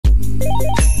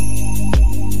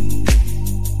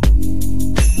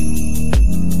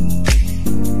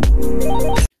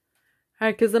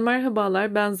Herkese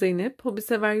merhabalar, ben Zeynep.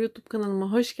 Hobisever YouTube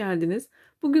kanalıma hoş geldiniz.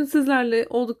 Bugün sizlerle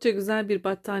oldukça güzel bir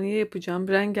battaniye yapacağım.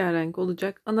 Rengarenk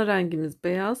olacak. Ana rengimiz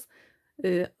beyaz.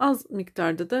 Az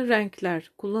miktarda da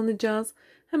renkler kullanacağız.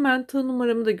 Hemen tığ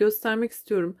numaramı da göstermek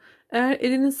istiyorum. Eğer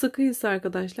eliniz sıkıysa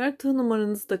arkadaşlar tığ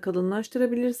numaranızı da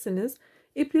kalınlaştırabilirsiniz.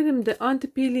 İplerimde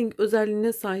anti peeling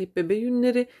özelliğine sahip bebe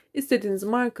yünleri, istediğiniz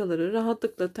markaları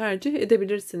rahatlıkla tercih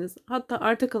edebilirsiniz. Hatta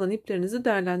arta kalan iplerinizi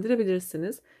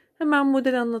değerlendirebilirsiniz. Hemen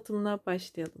model anlatımına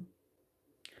başlayalım.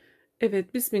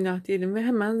 Evet, bismillah diyelim ve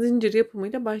hemen zincir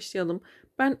yapımıyla başlayalım.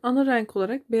 Ben ana renk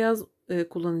olarak beyaz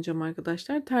kullanacağım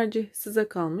arkadaşlar. Tercih size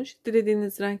kalmış.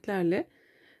 Dilediğiniz renklerle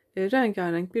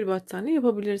rengarenk bir battaniye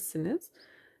yapabilirsiniz.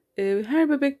 Her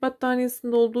bebek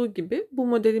battaniyesinde olduğu gibi bu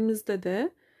modelimizde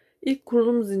de ilk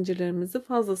kurulum zincirlerimizi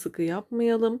fazla sıkı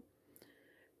yapmayalım.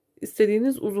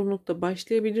 İstediğiniz uzunlukta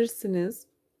başlayabilirsiniz.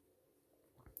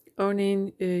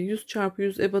 Örneğin 100 x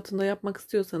 100 ebatında yapmak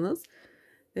istiyorsanız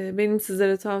benim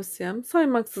sizlere tavsiyem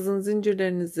saymaksızın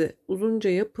zincirlerinizi uzunca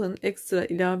yapın. Ekstra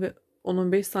ilave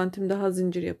 10-15 santim daha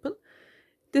zincir yapın.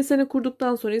 Deseni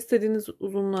kurduktan sonra istediğiniz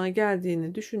uzunluğa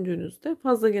geldiğini düşündüğünüzde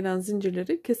fazla gelen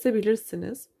zincirleri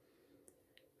kesebilirsiniz.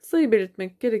 Sayı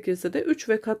belirtmek gerekirse de 3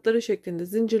 ve katları şeklinde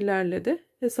zincirlerle de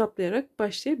hesaplayarak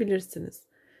başlayabilirsiniz.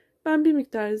 Ben bir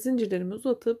miktar zincirlerimi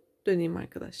uzatıp döneyim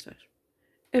arkadaşlar.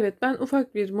 Evet, ben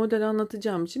ufak bir model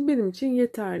anlatacağım için benim için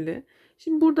yeterli.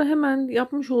 Şimdi burada hemen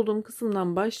yapmış olduğum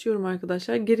kısımdan başlıyorum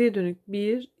arkadaşlar. Geriye dönük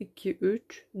 1, 2,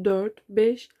 3, 4,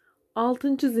 5,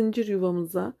 6. zincir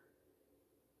yuvamıza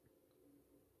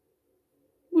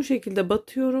bu şekilde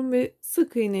batıyorum ve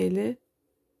sık iğne ile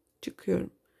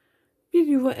çıkıyorum. Bir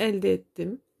yuva elde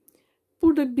ettim.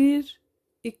 Burada 1,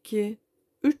 2,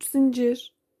 3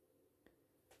 zincir.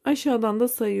 Aşağıdan da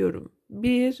sayıyorum.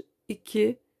 1,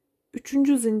 2,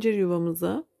 3. zincir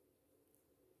yuvamıza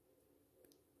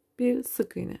bir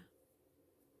sık iğne.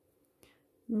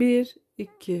 1,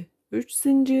 2, 3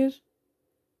 zincir.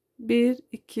 1,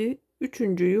 2, 3.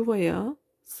 yuvaya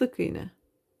sık iğne.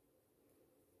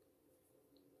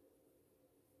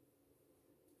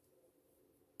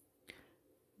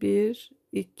 Bir,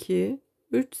 iki,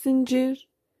 3 zincir.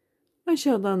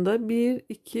 Aşağıdan da 1,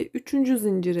 2, 3.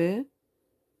 zincire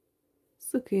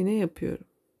sık iğne yapıyorum.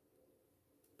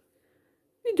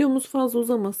 Videomuz fazla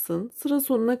uzamasın. Sıra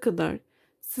sonuna kadar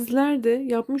sizler de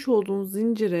yapmış olduğunuz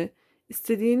zincire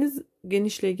istediğiniz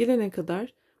genişliğe gelene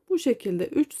kadar bu şekilde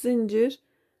 3 zincir,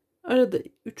 arada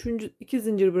 2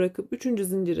 zincir bırakıp 3.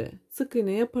 zincire sık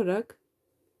iğne yaparak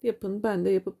yapın. Ben de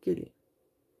yapıp geleyim.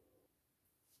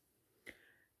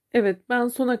 Evet, ben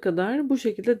sona kadar bu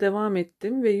şekilde devam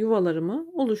ettim ve yuvalarımı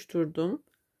oluşturdum.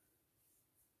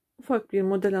 Ufak bir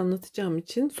model anlatacağım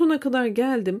için sona kadar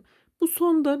geldim. Bu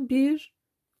sonda 1,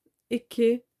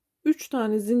 2, 3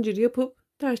 tane zincir yapıp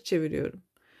ters çeviriyorum.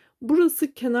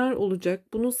 Burası kenar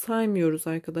olacak. Bunu saymıyoruz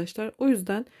arkadaşlar. O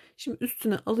yüzden şimdi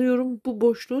üstüne alıyorum. Bu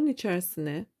boşluğun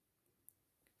içerisine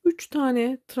 3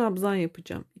 tane trabzan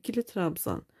yapacağım. İkili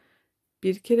trabzan.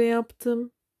 Bir kere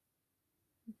yaptım.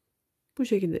 Bu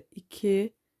şekilde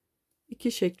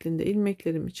 2 şeklinde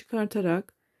ilmeklerimi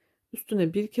çıkartarak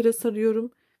üstüne bir kere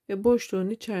sarıyorum ve boşluğun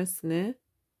içerisine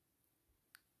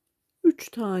 3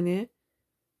 tane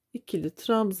ikili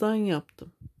trabzan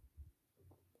yaptım.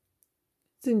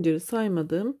 Zinciri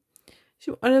saymadım.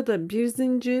 Şimdi arada bir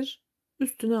zincir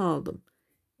üstüne aldım.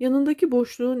 Yanındaki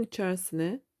boşluğun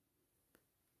içerisine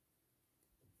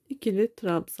ikili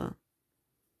trabzan.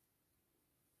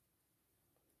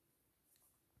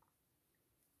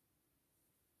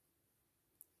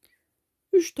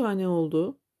 Üç tane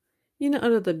oldu. Yine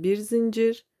arada bir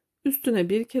zincir üstüne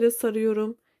bir kere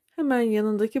sarıyorum. Hemen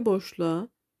yanındaki boşluğa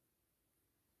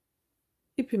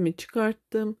ipimi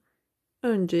çıkarttım.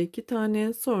 Önce 2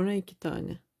 tane, sonra 2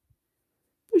 tane.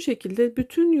 Bu şekilde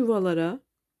bütün yuvalara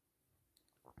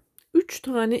 3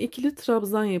 tane ikili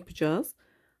trabzan yapacağız.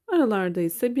 Aralarda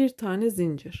ise bir tane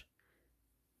zincir.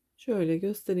 Şöyle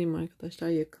göstereyim arkadaşlar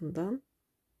yakından.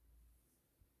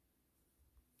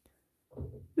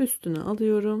 Üstüne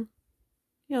alıyorum.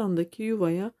 Yandaki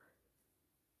yuvaya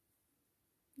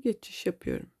geçiş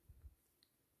yapıyorum.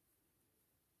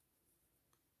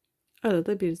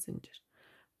 Arada bir zincir.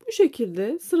 Bu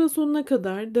şekilde sıra sonuna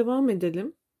kadar devam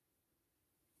edelim.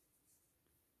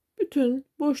 Bütün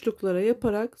boşluklara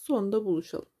yaparak sonda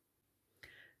buluşalım.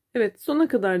 Evet, sona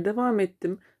kadar devam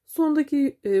ettim.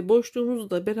 Sondaki boşluğumuzu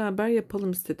da beraber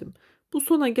yapalım istedim. Bu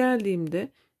sona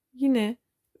geldiğimde yine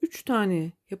 3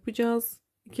 tane yapacağız.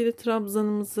 İkili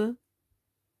trabzanımızı.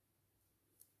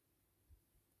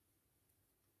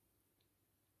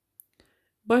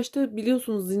 Başta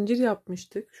biliyorsunuz zincir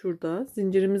yapmıştık. Şurada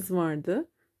zincirimiz vardı.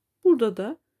 Burada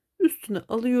da üstüne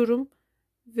alıyorum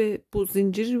ve bu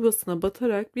zincir yuvasına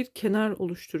batarak bir kenar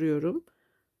oluşturuyorum.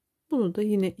 Bunu da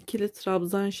yine ikili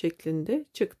trabzan şeklinde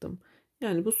çıktım.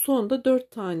 Yani bu sonda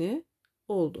 4 tane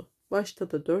oldu.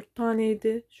 Başta da 4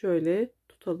 taneydi. Şöyle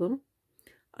tutalım.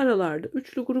 Aralarda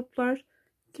üçlü gruplar,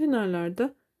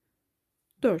 kenarlarda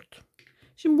 4.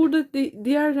 Şimdi burada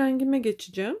diğer rengime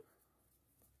geçeceğim.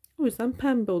 O yüzden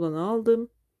pembe olanı aldım.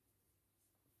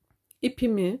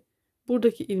 İpimi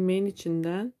buradaki ilmeğin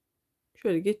içinden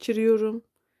şöyle geçiriyorum.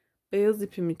 Beyaz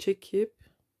ipimi çekip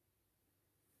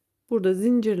burada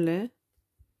zincirle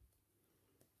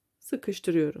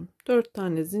sıkıştırıyorum. 4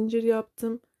 tane zincir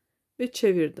yaptım ve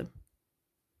çevirdim.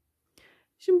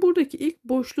 Şimdi buradaki ilk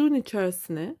boşluğun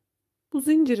içerisine bu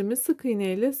zincirimi sık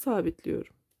iğne ile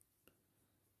sabitliyorum.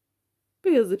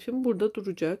 Beyaz ipim burada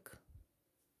duracak.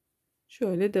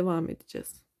 Şöyle devam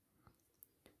edeceğiz.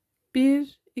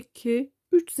 1, 2,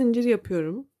 3 zincir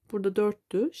yapıyorum. Burada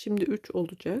 4'tü. Şimdi 3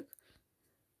 olacak.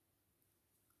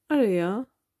 Araya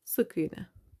sık iğne.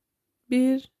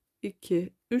 1,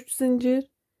 2, 3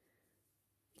 zincir.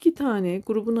 2 tane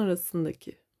grubun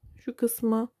arasındaki şu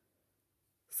kısma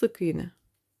sık iğne.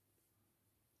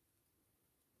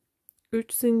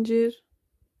 3 zincir.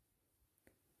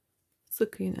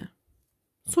 Sık iğne.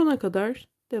 Sona kadar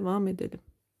devam edelim.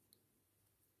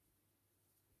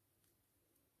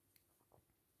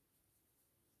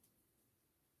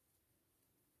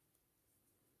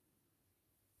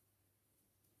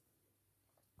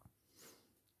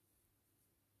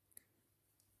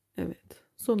 Evet,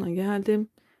 sona geldim.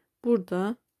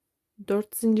 Burada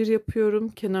 4 zincir yapıyorum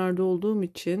kenarda olduğum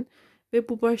için ve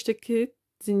bu baştaki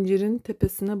zincirin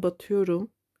tepesine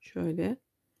batıyorum. Şöyle.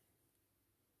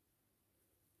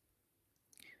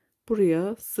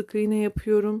 Buraya sık iğne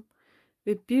yapıyorum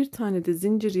ve bir tane de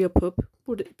zincir yapıp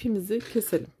burada ipimizi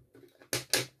keselim.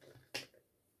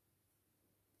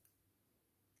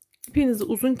 İpinizi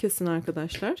uzun kesin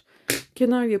arkadaşlar.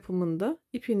 Kenar yapımında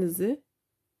ipinizi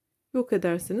yok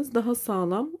ederseniz daha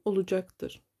sağlam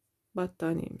olacaktır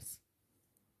battaniyemiz.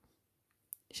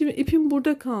 Şimdi ipim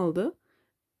burada kaldı.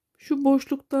 Şu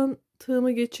boşluktan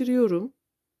tığımı geçiriyorum.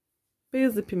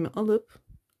 Beyaz ipimi alıp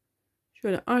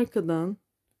şöyle arkadan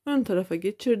ön tarafa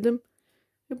geçirdim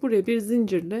ve buraya bir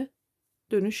zincirle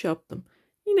dönüş yaptım.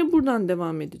 Yine buradan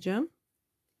devam edeceğim.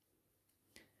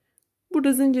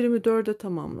 Burada zincirimi 4'e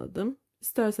tamamladım.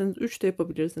 İsterseniz 3 de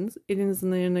yapabilirsiniz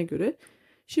elinizin ayarına göre.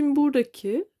 Şimdi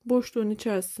buradaki boşluğun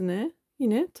içerisine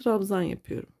yine trabzan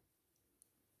yapıyorum.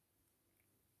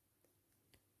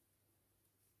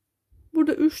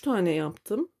 Burada 3 tane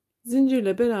yaptım.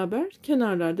 Zincirle beraber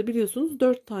kenarlarda biliyorsunuz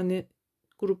 4 tane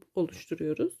grup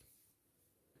oluşturuyoruz.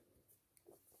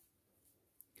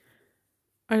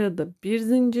 Arada bir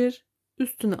zincir,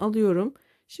 üstüne alıyorum.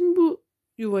 Şimdi bu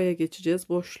yuvaya geçeceğiz,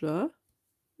 boşluğa.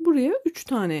 Buraya 3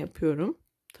 tane yapıyorum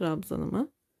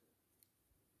trabzanımı.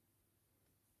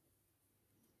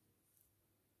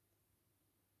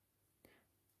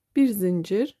 Bir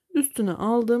zincir, üstüne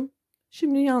aldım.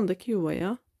 Şimdi yandaki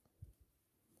yuvaya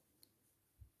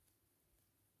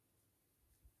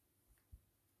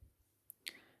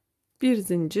bir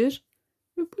zincir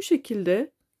ve bu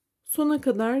şekilde sona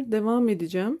kadar devam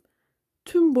edeceğim.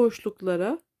 Tüm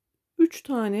boşluklara 3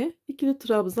 tane ikili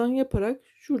trabzan yaparak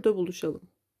şurada buluşalım.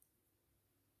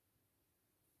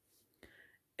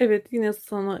 Evet, yine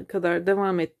sona kadar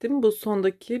devam ettim. Bu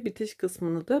sondaki bitiş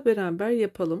kısmını da beraber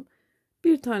yapalım.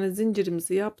 Bir tane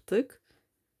zincirimizi yaptık.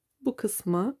 Bu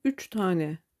kısma 3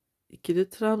 tane ikili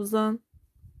trabzan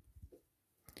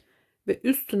ve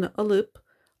üstüne alıp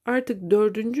artık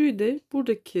dördüncüyü de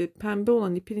buradaki pembe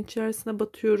olan ipin içerisine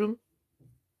batıyorum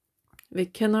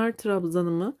ve kenar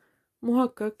trabzanımı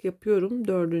muhakkak yapıyorum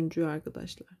dördüncüyü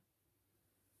arkadaşlar.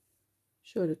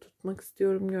 Şöyle tutmak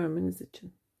istiyorum görmeniz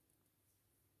için.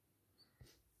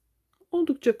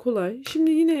 Oldukça kolay.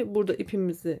 Şimdi yine burada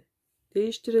ipimizi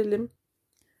değiştirelim.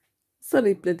 Sarı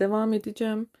iple devam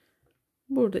edeceğim.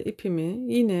 Burada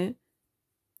ipimi yine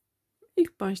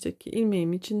ilk baştaki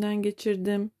ilmeğimi içinden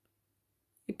geçirdim.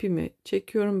 İpimi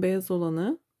çekiyorum, beyaz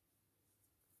olanı.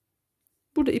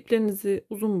 Burada iplerinizi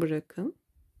uzun bırakın.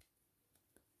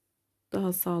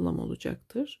 Daha sağlam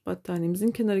olacaktır.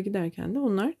 Battaniyemizin kenarı giderken de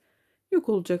onlar yok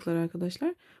olacaklar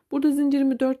arkadaşlar. Burada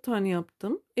zincirimi 4 tane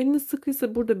yaptım. Eliniz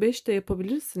sıkıysa burada 5 de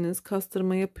yapabilirsiniz.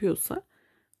 Kastırma yapıyorsa.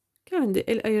 Kendi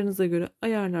el ayarınıza göre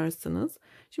ayarlarsınız.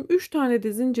 Şimdi 3 tane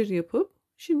de zincir yapıp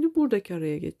şimdi buradaki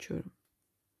araya geçiyorum.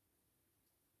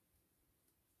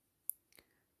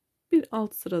 Bir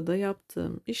alt sırada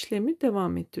yaptığım işlemi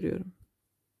devam ettiriyorum.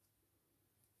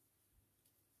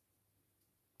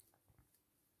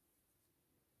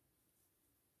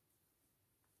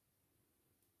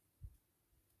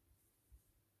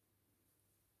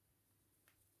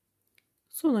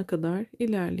 Sona kadar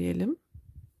ilerleyelim.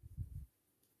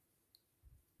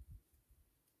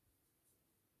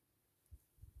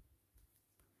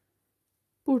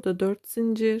 Burada 4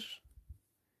 zincir.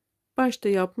 Başta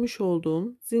yapmış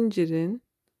olduğum zincirin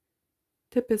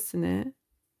tepesine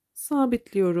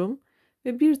sabitliyorum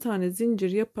ve bir tane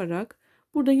zincir yaparak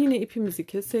burada yine ipimizi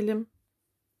keselim.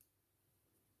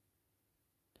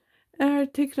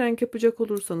 Eğer tek renk yapacak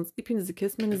olursanız ipinizi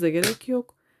kesmenize gerek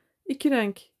yok. İki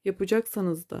renk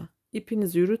yapacaksanız da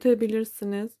ipinizi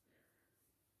yürütebilirsiniz.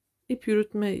 İp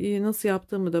yürütmeyi nasıl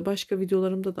yaptığımı da başka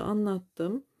videolarımda da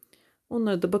anlattım.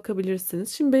 Onlara da bakabilirsiniz.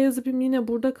 Şimdi beyaz ipim yine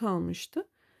burada kalmıştı.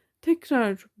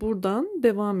 Tekrar buradan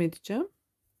devam edeceğim.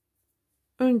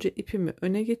 Önce ipimi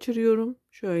öne geçiriyorum.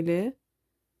 Şöyle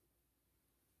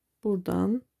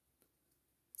buradan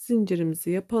zincirimizi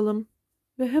yapalım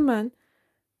ve hemen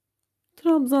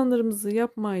trabzanlarımızı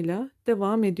yapmayla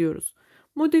devam ediyoruz.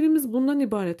 Modelimiz bundan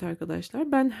ibaret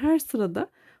arkadaşlar. Ben her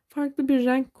sırada farklı bir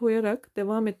renk koyarak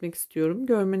devam etmek istiyorum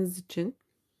görmeniz için.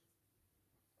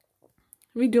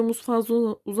 Videomuz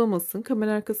fazla uzamasın.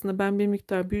 Kamera arkasında ben bir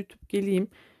miktar büyütüp geleyim.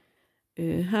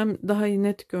 Hem daha iyi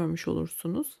net görmüş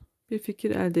olursunuz. Bir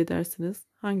fikir elde edersiniz.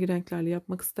 Hangi renklerle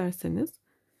yapmak isterseniz.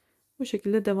 Bu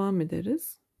şekilde devam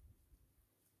ederiz.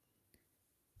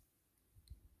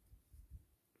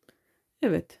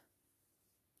 Evet.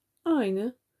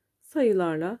 Aynı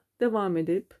sayılarla devam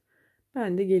edip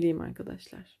ben de geleyim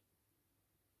arkadaşlar.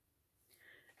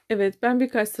 Evet, ben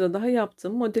birkaç sıra daha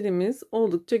yaptım. Modelimiz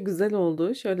oldukça güzel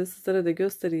oldu. Şöyle sizlere de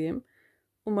göstereyim.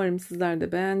 Umarım sizler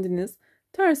de beğendiniz.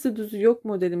 Tersi düzü yok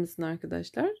modelimizin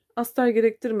arkadaşlar. Astar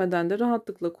gerektirmeden de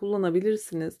rahatlıkla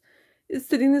kullanabilirsiniz.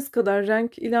 İstediğiniz kadar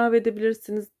renk ilave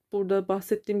edebilirsiniz. Burada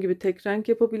bahsettiğim gibi tek renk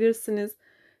yapabilirsiniz.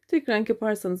 Tek renk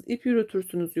yaparsanız ip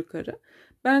yürütürsünüz yukarı.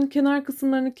 Ben kenar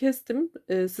kısımlarını kestim.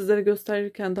 Sizlere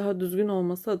gösterirken daha düzgün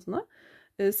olması adına.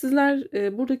 Sizler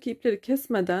buradaki ipleri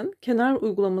kesmeden kenar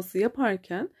uygulaması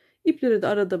yaparken ipleri de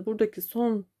arada buradaki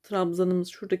son trabzanımız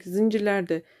şuradaki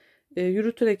zincirlerde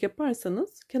yürüterek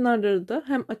yaparsanız kenarları da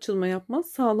hem açılma yapmaz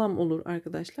sağlam olur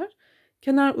arkadaşlar.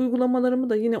 Kenar uygulamalarımı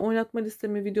da yine oynatma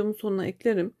listemi videomun sonuna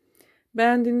eklerim.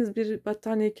 Beğendiğiniz bir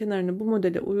battaniye kenarını bu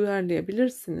modele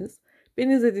uyarlayabilirsiniz.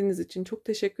 Beni izlediğiniz için çok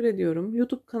teşekkür ediyorum.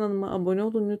 YouTube kanalıma abone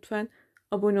olun lütfen.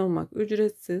 Abone olmak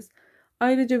ücretsiz.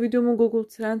 Ayrıca videomu Google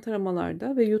trend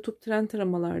aramalarda ve YouTube trend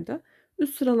aramalarda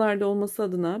üst sıralarda olması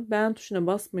adına beğen tuşuna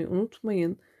basmayı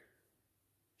unutmayın.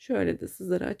 Şöyle de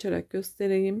sizlere açarak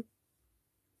göstereyim.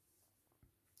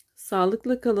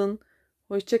 Sağlıklı kalın,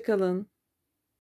 hoşça kalın.